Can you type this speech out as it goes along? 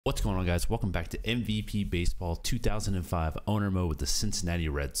What's going on, guys? Welcome back to MVP Baseball 2005 owner mode with the Cincinnati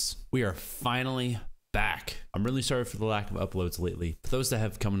Reds. We are finally back. I'm really sorry for the lack of uploads lately. For those that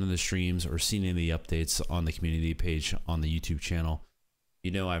have come into the streams or seen any of the updates on the community page on the YouTube channel,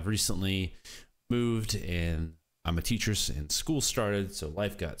 you know I've recently moved and I'm a teacher and school started, so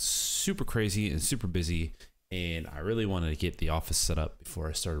life got super crazy and super busy, and I really wanted to get the office set up before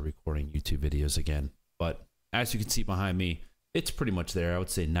I started recording YouTube videos again. But as you can see behind me, it's pretty much there. I would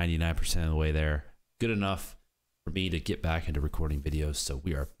say 99% of the way there. Good enough for me to get back into recording videos. So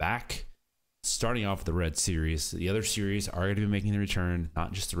we are back, starting off with the Red series. The other series are going to be making the return,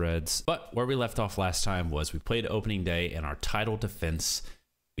 not just the Reds. But where we left off last time was we played opening day in our title defense.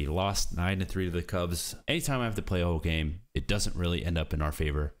 We lost 9-3 to the Cubs. Anytime I have to play a whole game, it doesn't really end up in our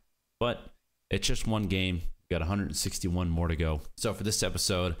favor. But it's just one game. We got 161 more to go. So for this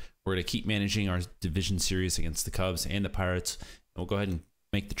episode, we're going to keep managing our division series against the Cubs and the Pirates. And we'll go ahead and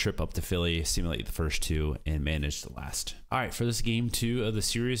make the trip up to Philly, simulate the first two, and manage the last. All right, for this game two of the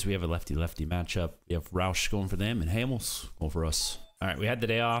series, we have a lefty-lefty matchup. We have Roush going for them and Hamels going for us. All right, we had the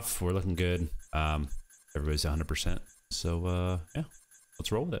day off. We're looking good. Everybody's 100%. So, yeah,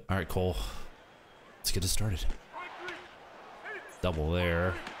 let's roll with it. All right, Cole, let's get it started. Double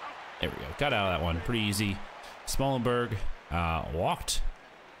there. There we go. Got out of that one. Pretty easy. Smallenberg walked.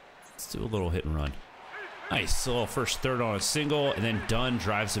 Let's do a little hit and run. Nice. A little first third on a single, and then Dunn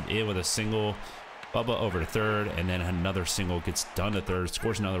drives him in with a single. Bubba over to third, and then another single gets Dunn to third,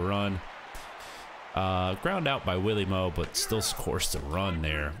 scores another run. Ground out by Willie Moe, but still scores the run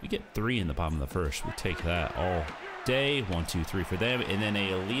there. We get 3 in the bottom of the first. We take that all day. 1, 2, 3 for them, and then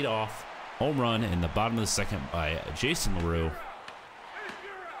a leadoff home run in the bottom of the second by Jason LaRue.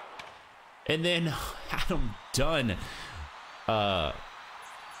 And then Adam Dunn,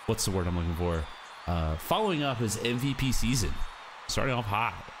 what's the word I'm looking for? Following up his MVP season, starting off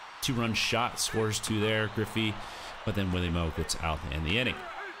hot. 2-run shot, scores 2 there, Griffey, but then Willie Moe gets out in the inning.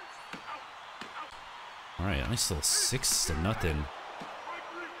 All right, nice little 6-0.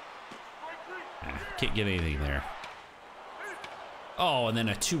 Can't get anything there. Oh, and then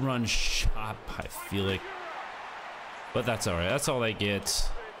a 2-run shot by Felix, but that's all right. That's all they get.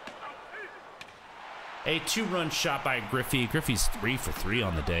 A 2-run shot by Griffey. Griffey's 3 for 3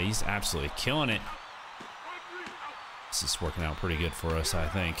 on the day. He's absolutely killing it. This is working out pretty good for us, I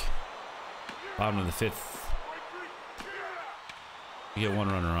think. Bottom of the 5th. We get 1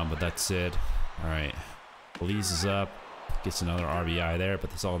 runner on, but that's it. All right. Belize is up. Gets another RBI there,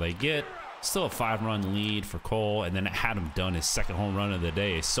 but that's all they get. Still a 5-run lead for Cole. And then Adam Dunn, his second home run of the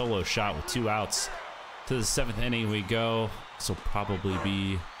day. A solo shot with 2 outs. To the 7th inning we go. This will probably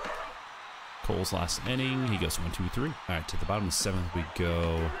be Cole's last inning. He goes 1, 2, 3. All right, to the bottom of the 7th we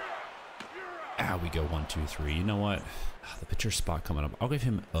go. We go 1, 2, 3. You know what? The pitcher spot coming up. I'll give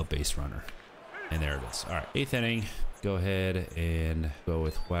him a base runner. And there it is. All right, 8th inning. Go ahead and go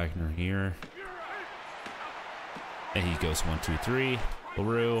with Wagner here. And he goes 1, 2, 3.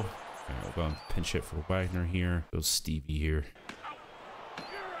 LaRue. All right, we'll go and pinch hit for Wagner here. Goes Stevie here.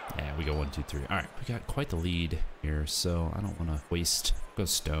 Yeah, we go 1, 2, 3. All right, we got quite the lead here, so I don't want to waste. Go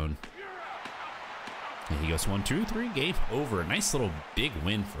Stone. And he goes 1, 2, 3. Game over. Nice little big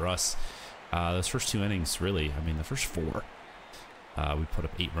win for us. Those first 2 innings, really, I mean, the first 4. We put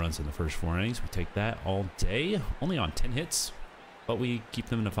up 8 runs in the first 4 innings. We take that all day, only on 10 hits, but we keep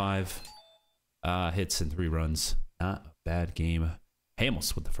them to 5 hits and 3 runs. Not a bad game.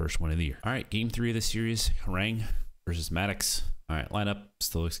 Hamels with the first one of the year. All right, game 3 of the series, Harang versus Maddox. All right, lineup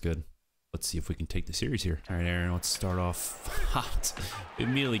still looks good. Let's see if we can take the series here. All right, Aaron, let's start off hot.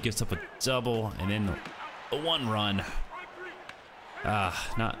 Immediately gives up a double and then a 1 run.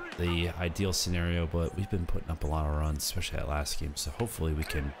 Not the ideal scenario, but we've been putting up a lot of runs, especially that last game. So hopefully we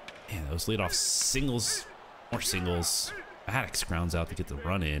can, man, those leadoff singles, more singles. Maddox grounds out to get the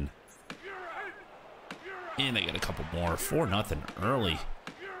run in. And they get a couple more. 4-0 early.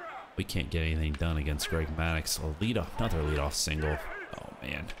 We can't get anything done against Greg Maddox. Another leadoff single. Oh,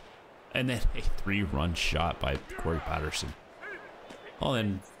 man. And then a 3-run shot by Corey Patterson. Oh,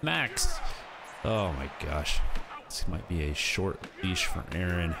 then Max. Oh, my gosh. This might be a short leash for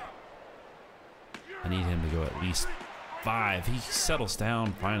Aaron. I need him to go at least 5. He settles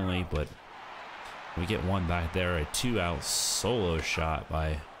down finally, but we get 1 back there. A 2-out solo shot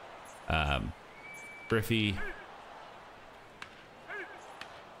by Griffey.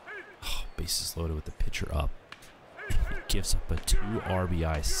 Oh, bases loaded with the pitcher up. He gives up a 2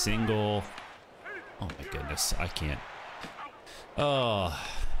 RBI single. Oh my goodness, I can't. Oh.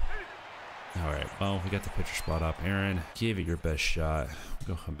 All right, well, we got the pitcher spot up. Aaron, give it your best shot.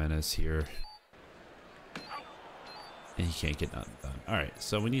 We'll go Jimenez here. And he can't get nothing done. All right,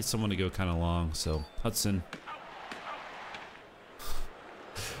 so we need someone to go kind of long. So Hudson.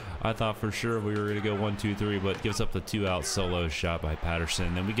 I thought for sure we were going to go 1, 2, 3, but gives up the 2-out solo shot by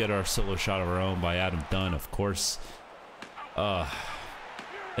Patterson. Then we get our solo shot of our own by Adam Dunn, of course. There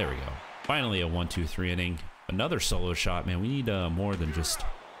we go. Finally a 1, 2, 3 inning. Another solo shot, man. We need more than just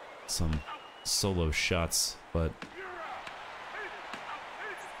some solo shots, but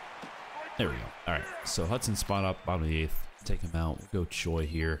there we go. All right, so Hudson spot up bottom of the 8th. Take him out. We'll go Choi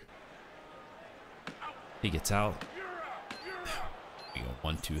here. He gets out. We go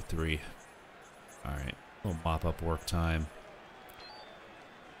 1, 2, 3. All right, a little mop up work time.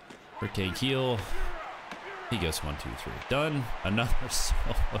 Hurricane Keel. He goes 1, 2, 3. Done. Another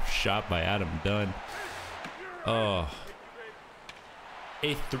solo shot by Adam Dunn. Oh,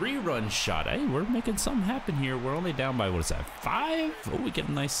 a 3-run shot. Hey, we're making something happen here. We're only down by, what is that, 5? Oh, we get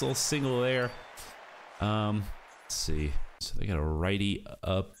a nice little single there. Let's see. So they got a righty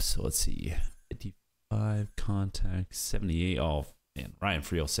up. So let's see. 55 contact, 78. Oh man, Ryan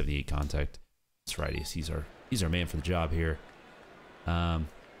Friel 78 contact. That's righties. He's our man for the job here.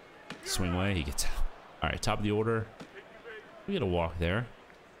 Swing away. He gets out. All right, top of the order. We get a walk there.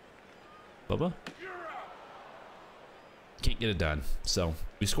 Bubba. Can't get it done. So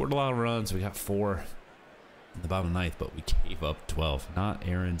we scored a lot of runs. We got 4 in the bottom 9th, but we gave up 12. Not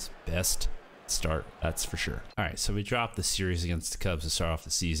Aaron's best start, that's for sure. All right, so we dropped the series against the Cubs to start off the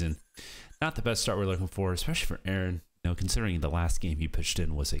season. Not the best start we're looking for, especially for Aaron. You know, considering the last game he pitched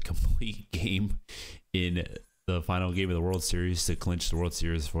in was a complete game in the final game of the World Series to clinch the World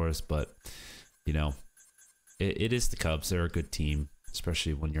Series for us. But you know, it is the Cubs. They're a good team,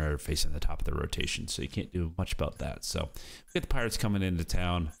 especially when you're facing the top of the rotation. So you can't do much about that. So we got the Pirates coming into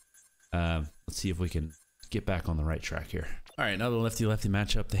town. Let's see if we can get back on the right track here. All right, another lefty-lefty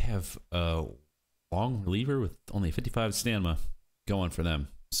matchup. They have a long reliever with only 55 stamina going for them.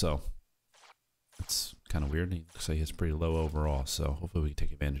 So it's kind of weird. He looks like he's pretty low overall. So hopefully we can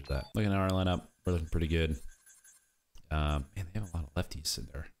take advantage of that. Looking at our lineup, we're looking pretty good. Man, they have a lot of lefties in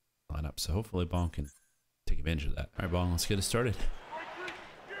their lineup. So hopefully Bong can take advantage of that. All right, Bong, let's get it started.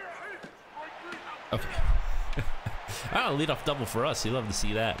 Okay. Lead off double for us. You love to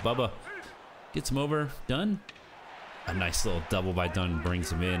see that. Bubba gets him over. Dunn. A nice little double by Dunn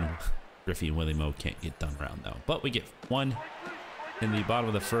brings him in. Griffey and Willie Moe can't get done around though. But we get 1 in the bottom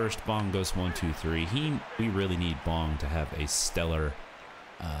of the first. Bong goes 1, 2, 3. We really need Bong to have a stellar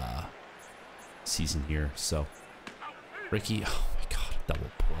season here. So Ricky, oh my God,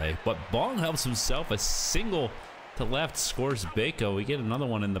 double play. But Bong helps himself. A single to left scores Baco. We get another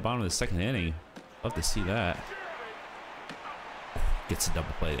one in the bottom of the 2nd inning. Love to see that. Gets a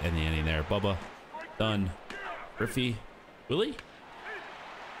double play in the inning there. Bubba, Dunn, Griffey, Willie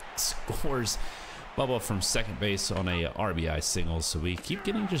scores. Bubba from second base on a RBI single. So we keep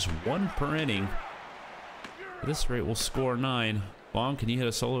getting just 1 per inning. At this rate, we'll score 9. Bong, can you hit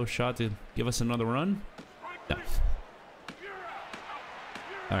a solo shot to give us another run? No.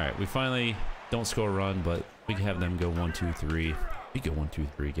 All right, we finally don't score a run, but we can have them go 1, 2, 3. We go 1, 2,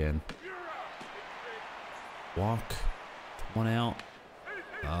 3 again. Walk. 1 out.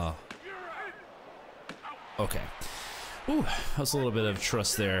 Okay. Ooh, that was a little bit of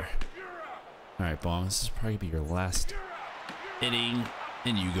trust there. All right, Bong, this is probably be your last inning.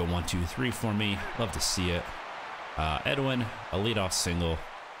 And you go 1, 2, 3 for me. Love to see it. Edwin, a leadoff single.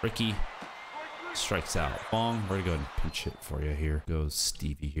 Ricky strikes out. Bong, we're going to go ahead and pinch hit for you here. Goes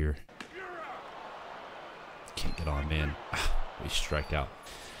Stevie here. Can't get on, man. We strike out.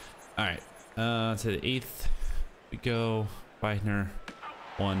 All right, to the 8th we go. Beitner,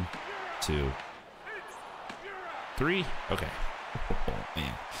 1, 2, 3. Okay. Oh,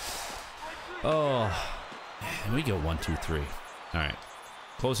 man. Oh, and we go 1, 2, 3. All right.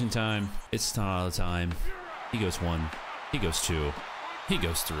 Closing time. It's not all the time. He goes 1. He goes 2. He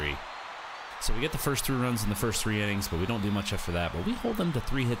goes 3. So we get the first 3 runs in the first 3 innings, but we don't do much after that. But we hold them to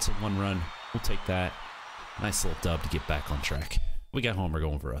 3 hits and 1 run. We'll take that. Nice little dub to get back on track. We got Homer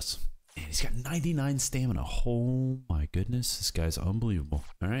going for us. And he's got 99 stamina. Oh my goodness, this guy's unbelievable.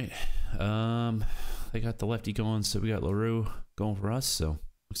 All right, they got the lefty going, so we got LaRue going for us. So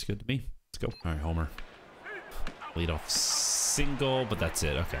looks good to me. Let's go. All right, Homer. Lead off single, but that's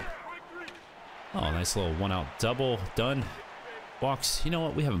it. Okay. Oh, nice little 1-out double. Done. Walks. You know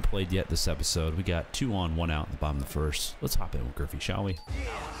what? We haven't played yet this episode. We got 2 on, 1 out in the bottom of the first. Let's hop in with Griffey, shall we?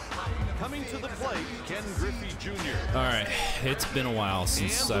 Coming to the plate, Ken Griffey Jr. All right, it's been a while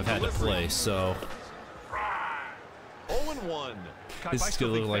since I've had to play, so 0-1. this is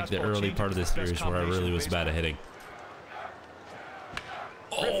gonna look like the early part of this series where I really was bad at hitting.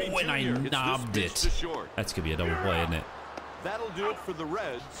 Oh, and I knobbed it. That's gonna be a double play, isn't it? That'll do it for the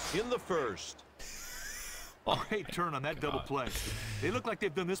Reds in the first. Oh, great turn on that double play. They look like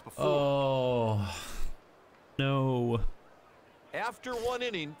they've done this before. Oh, no. After 1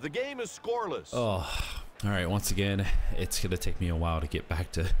 inning, the game is scoreless. Oh, all right. Once again, it's going to take me a while to get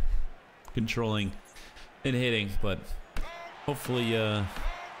back to controlling and hitting, but hopefully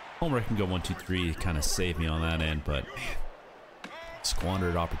Homer can go 1, 2, 3, kind of save me on that end, but man,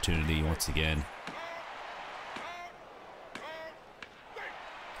 squandered opportunity once again.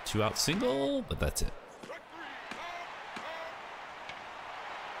 2 out single, but that's it.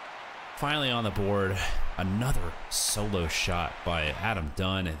 Finally on the board, another solo shot by Adam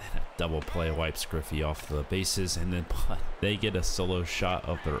Dunn, and then a double play wipes Griffey off the bases, and then they get a solo shot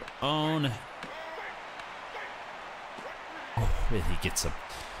of their own. Oh, and he gets him.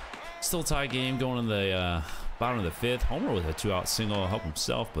 Still tie game going in the bottom of the 5th. Homer with a 2-out single, help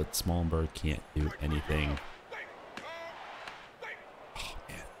himself, but Smallenberg can't do anything. Oh,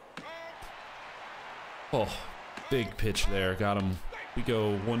 man. Oh, big pitch there, got him. We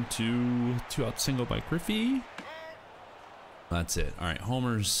go 1-2, 2-out single by Griffey. That's it. All right,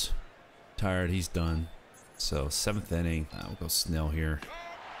 Homer's tired. He's done. So 7th inning. We'll go Snell here.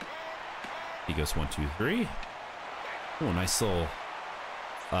 He goes 1, 2, 3. Oh, nice little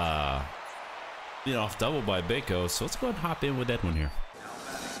off double by Bako. So let's go ahead and hop in with that one here.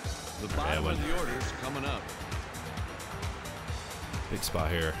 The bottom of the order is coming up. Big spot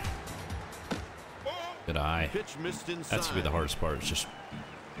here. Good eye. Pitch missed inside. That's gonna be the hardest part. It's just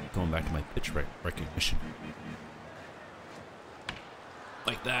going back to my pitch recognition.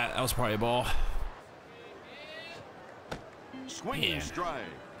 Like that. That was probably a ball. Swinging strike.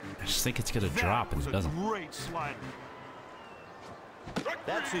 I just think it's gonna drop, and it doesn't. Great slider.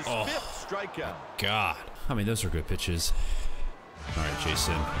 That's his 5th strikeout. God. I mean, those are good pitches. All right,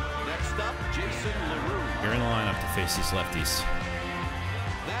 Jason. Next up, Jason LaRue. You're in the lineup to face these lefties.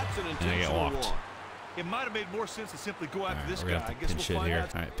 That's an And I get intentional walked. walk. It might have made more sense to simply go after this We're guy. gonna I have to guess pinch we'll hit find here.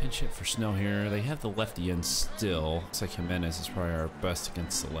 out. All right, pinch hit for Snell here. They have the lefty in still. Looks like Jimenez is probably our best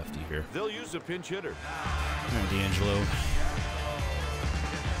against the lefty here. They'll use a pinch hitter. All right, D'Angelo.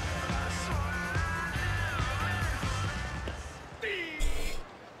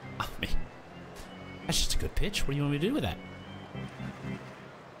 Oh, man. That's just a good pitch. What do you want me to do with that?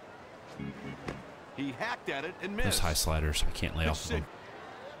 He hacked at it and Those missed. high sliders, I can't lay off of them.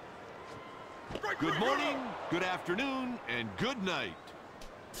 Good morning, good afternoon, and good night.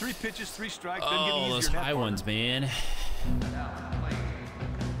 3 pitches, 3 strikes. Then Oh, getting those easier in that high part. ones, man.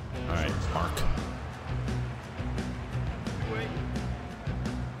 All right, Mark.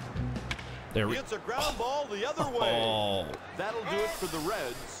 There we go. It's a ground ball the other way. Oh, That'll do it for the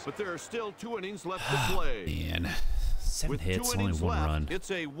Reds, but there are still 2 innings left to play. man. 7 With hits, 2 only innings 1 left, run.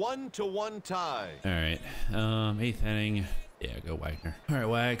 it's a 1-1 tie. All right, 8th inning. Yeah, go Wagner. All right,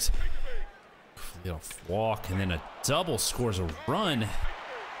 Wags. Little walk, and then a double scores a run.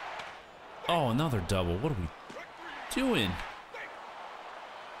 Oh, another double. What are we doing?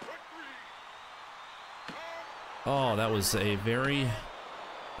 Oh, that was a very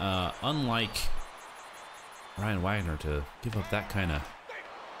unlike Ryan Wagner to give up that kind of.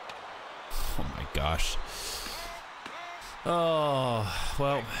 Oh my gosh. Oh,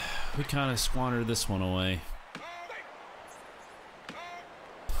 well, we kind of squandered this one away.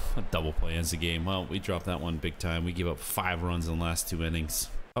 A double play ends the game. Well, we dropped that one big time. We gave up 5 runs in the last 2 innings.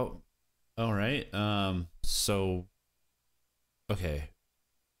 Oh, all right. So, okay.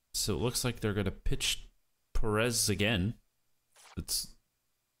 So it looks like they're going to pitch Perez again. It's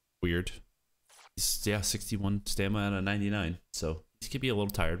weird. He's, yeah, 61 stamina out of 99. So he could be a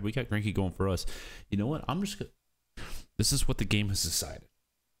little tired. We got Greinke going for us. You know what? I'm just going to. This is what the game has decided.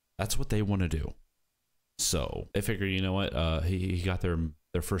 That's what they want to do. So they figure, you know what? He got their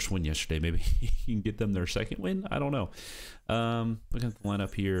first win yesterday. Maybe he can get them their second win. I don't know. Looking at the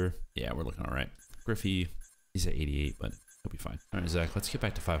lineup here. Yeah, we're looking all right. Griffey, he's at 88, but he'll be fine. All right, Zach, let's get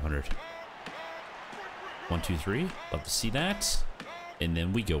back to 500. 1, 2, 3. Love to see that. And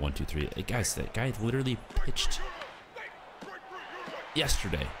then we go 1, 2, 3. Hey, guys, that guy literally pitched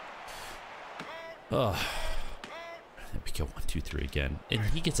yesterday. Oh. Then we go 1, 2, 3 again. And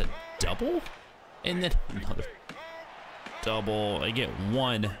he gets a double? And then another double. I get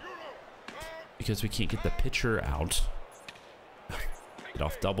 1 because we can't get the pitcher out. Get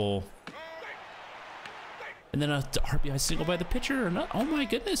off double. And then a RBI single by the pitcher. Oh my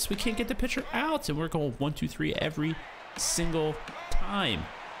goodness, we can't get the pitcher out. And we're going 1, 2, 3 every single time.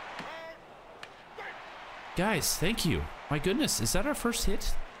 Guys, thank you. My goodness, is that our first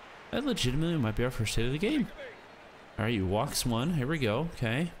hit? That legitimately might be our first hit of the game. All right, you walks 1. Here we go.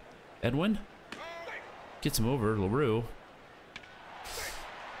 Okay. Edwin gets him over. LaRue.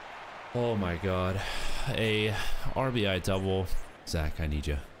 Oh my God. A RBI double. Zach, I need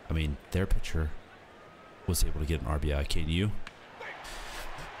you. I mean, their pitcher was able to get an RBI. Can you?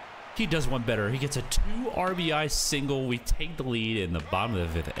 He does one better. He gets a 2 RBI single. We take the lead in the bottom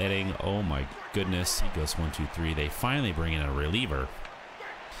of the 5th inning. Oh my goodness. He goes 1, 2, 3. They finally bring in a reliever.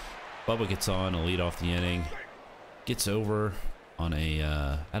 Bubba gets on a lead off the inning. Gets over on a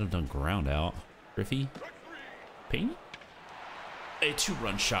Adam Dunn ground out. Griffey? Pena? A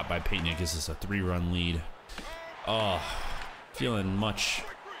 2-run shot by Pena gives us a 3-run lead. Oh, feeling much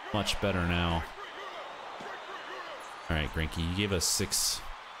better now. All right, Greinke, you gave us 6,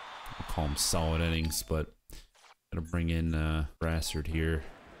 I'll call them solid innings, but gonna bring in Brassard here.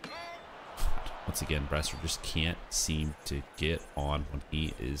 Once again, Brassard just can't seem to get on when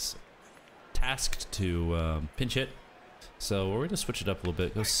he is tasked to pinch hit. So we're gonna switch it up a little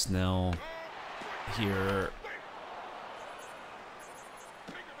bit. Go Snell here.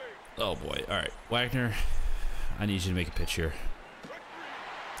 Oh boy. All right, Wagner, I need you to make a pitch here.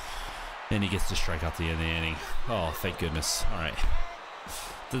 And he gets to strike out the end of the inning. Oh, thank goodness. All right.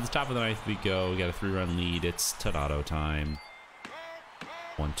 To the top of the 9th we go. We got a 3-run lead. It's Tonado time.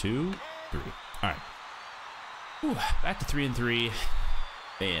 1, 2, 3. All right. Whew, back to 3-3.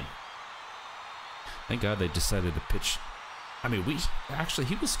 Man. Thank God they decided to pitch. I mean, he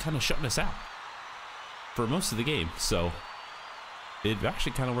was kind of shutting us out for most of the game. So it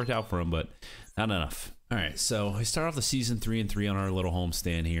actually kind of worked out for him, but not enough. All right. So we start off the season 3-3 on our little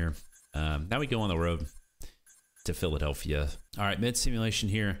homestand here. Now we go on the road to Philadelphia. All right, mid-simulation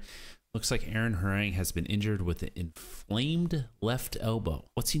here. Looks like Aaron Harang has been injured with an inflamed left elbow.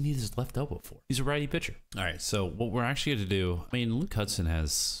 What's he need his left elbow for? He's a righty pitcher. All right, so what we're actually going to do, I mean, Luke Hudson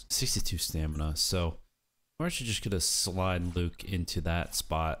has 62 stamina, so we're actually just going to slide Luke into that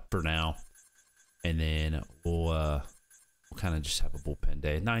spot for now, and then we'll kind of just have a bullpen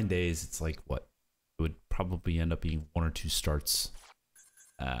day. 9 days, it's like what? It would probably end up being 1 or 2 starts.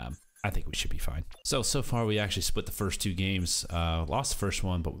 I think we should be fine. So far we actually split the first 2 games. Lost the first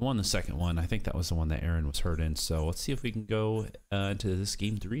one, but we won the second one. I think that was the one that Aaron was hurt in. So let's see if we can go into this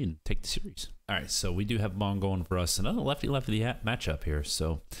game 3 and take the series. All right, so we do have Bong going for us. Another lefty-lefty matchup here.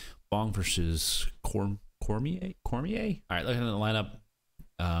 So Bong versus Cormier. All right, looking at the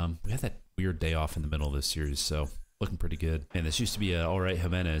lineup. We had that weird day off in the middle of this series, so looking pretty good. And this used to be all right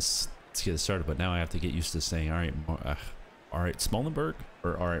Jimenez to get it started, but now I have to get used to saying all right, Smollenberg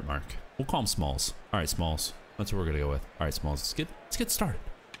or all right, Mark. We'll call him Smalls. All right, Smalls. That's what we're gonna go with. All right, Smalls. Let's get started.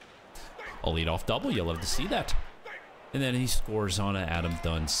 A leadoff double. You'll love to see that. And then he scores on an Adam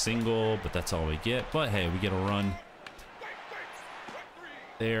Dunn single, but that's all we get. But hey, we get a run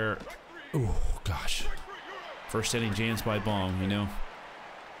there. Oh gosh. First inning jams by Bong. You know.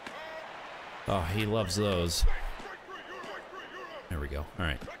 Oh, he loves those. There we go. All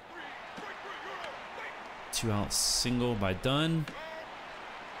right. 2-out single by Dunn,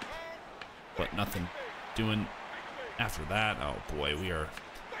 but nothing doing after that. Oh boy, we are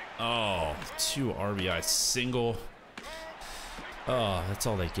 2 RBI single. Oh, that's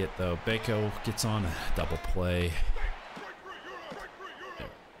all they get though. Beko gets on a double play.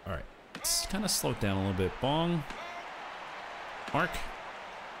 All right, let's kind of slow it down a little bit. Bong, Mark.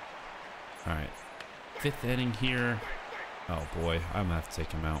 All right, 5th inning here. Oh boy, I'm gonna have to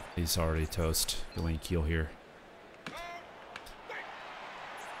take him out. He's already toast. Dwayne Keel here.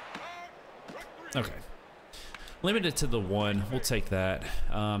 Okay. Limited to the 1. We'll take that.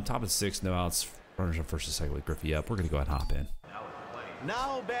 Top of 6, no outs. Runners on first and second with Griffey up. We're gonna go ahead and hop in.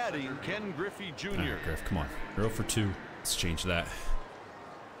 Now batting, Ken Griffey Jr. All right, Griff, come on. 0 for 2. Let's change that.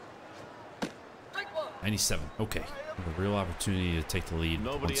 97. Okay. A real opportunity to take the lead.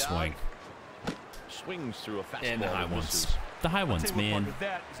 One swing. Swings through a fastball. And the high ones. The high ones, man.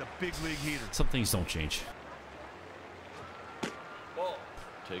 That is a big league heater. Some things don't change. Ball.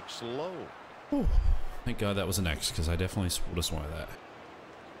 Takes low. Whew. Thank God that was an X, because I definitely would have swung at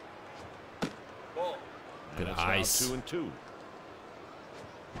that. Ball. Good ice. 2-2.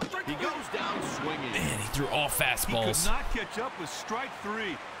 He goes down swinging. Man, he threw all fastballs. He could not catch up with strike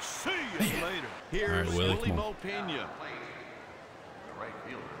 3. See you later. Here's right, Willie, Willie Mo Pena.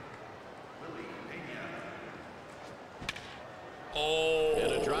 Oh.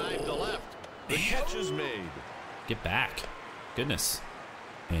 And a drive to left. The catch is made. Get back. Goodness.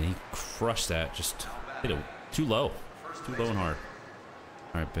 Man, he crushed that. Just hit it too low. Too low and hard.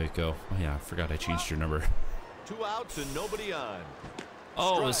 All right, Beko. Oh, yeah, I forgot I changed your number. 2 outs and nobody on.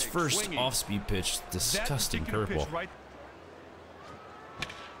 Oh, his first off-speed pitch. Disgusting purple. Right.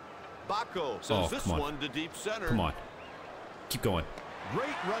 Baco sends this one to deep center. Come on. Keep going.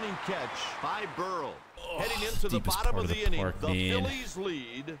 Great running catch by Burrow. Heading into the deepest bottom part of of the the inning, park, the man. Phillies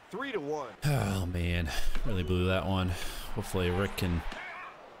lead 3-1. Oh, man. Really blew that one. Hopefully Rick can...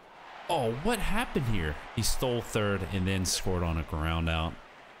 Oh, what happened here? He stole third and then scored on a ground out.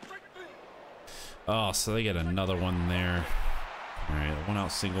 Oh, so they get another one there. All right, one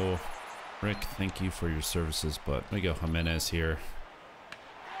out single. Rick, thank you for your services, but we go Jimenez here.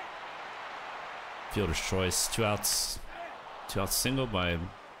 Fielder's choice. Two outs single by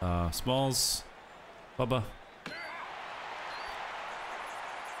Smalls. Bubba.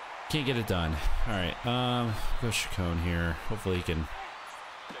 Can't get it done. All right, go Chacon here. Hopefully he can...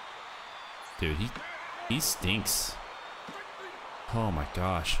 Dude, he stinks. Oh my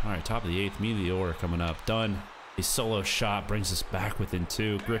gosh. All right, top of the 8th, Meteor coming up. Done. A solo shot brings us back within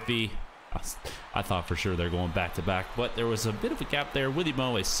 2. Griffey. I thought for sure they're going back to back, but there was a bit of a gap there. Willie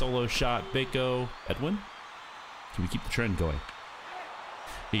Mo, a solo shot. Biko. Edwin. Can we keep the trend going?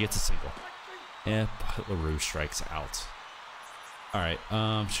 He gets a single. And LaRue strikes out. All right,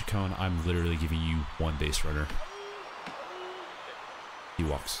 Chacon, I'm literally giving you one base runner. He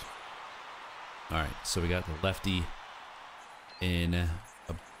walks. All right, so we got the lefty in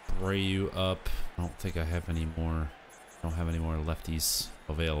Abreu up. I don't think I have any more. I don't have any more lefties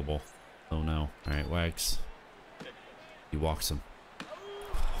available. Oh no. All right, Wags. He walks him.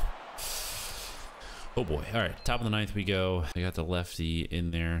 Oh boy. All right, top of the 9th we go. I got the lefty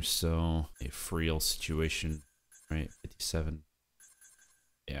in there, so a Friel situation. Right, 57.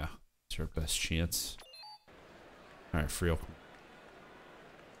 Yeah, it's our best chance. All right, Friel.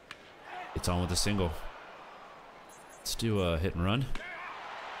 It's on with a single. Let's do a hit and run.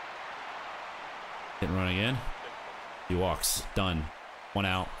 Hit and run again. He walks. Done. One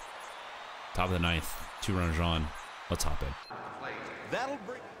out. Top of the 9th. 2 runners on. Let's hop in. That'll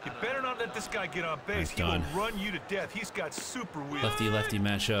bring... You better not let this guy get on base. He will run you to death. He's got super wheels. Lefty-lefty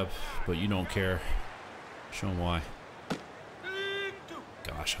matchup, but you don't care. Show him why.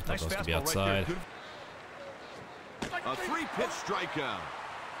 Gosh, I thought that was going to be outside. A 3-pitch strikeout.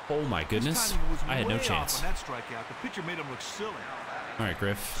 Oh my goodness. I had no chance. On that strikeout. The pitcher made him look silly. All right,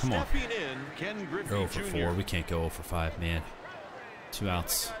 Griff. Come on. Stepping in, Ken Griffey You're 0 for Jr. 4. We can't go 0 for 5, man. 2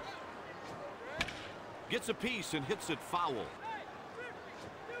 outs. Gets a piece and hits it foul.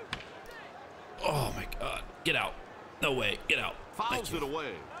 Oh my God. Get out. No way. Get out. Fouls it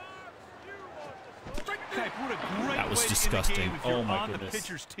away. Heck, what a great That was way to disgusting. end the game if you're Oh my on goodness. the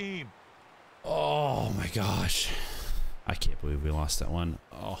pitcher's team. Oh my gosh. I can't believe we lost that one.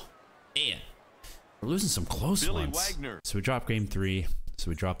 Oh, man. We're losing some close Billy ones. Wagner. So we dropped game 3. So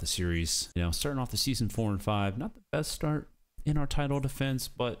we dropped the series. You know, starting off the season 4 and 5. Not the best start in our title defense,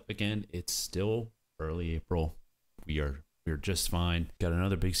 but again, it's still early April. We're just fine. Got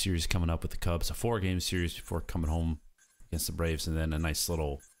another big series coming up with the Cubs. A 4-game series before coming home against the Braves, and then a nice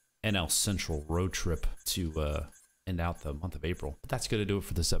little NL Central road trip to end out the month of April. But that's going to do it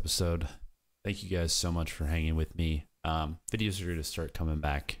for this episode. Thank you guys so much for hanging with me. Videos are going to start coming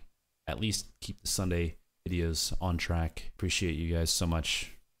back. At least keep the Sunday videos on track. Appreciate you guys so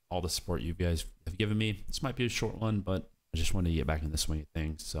much. All the support you guys have given me. This might be a short one, but I just wanted to get back in the swing of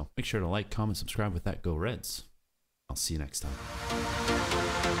things. So make sure to like, comment, subscribe. With that, go Reds. I'll see you next time.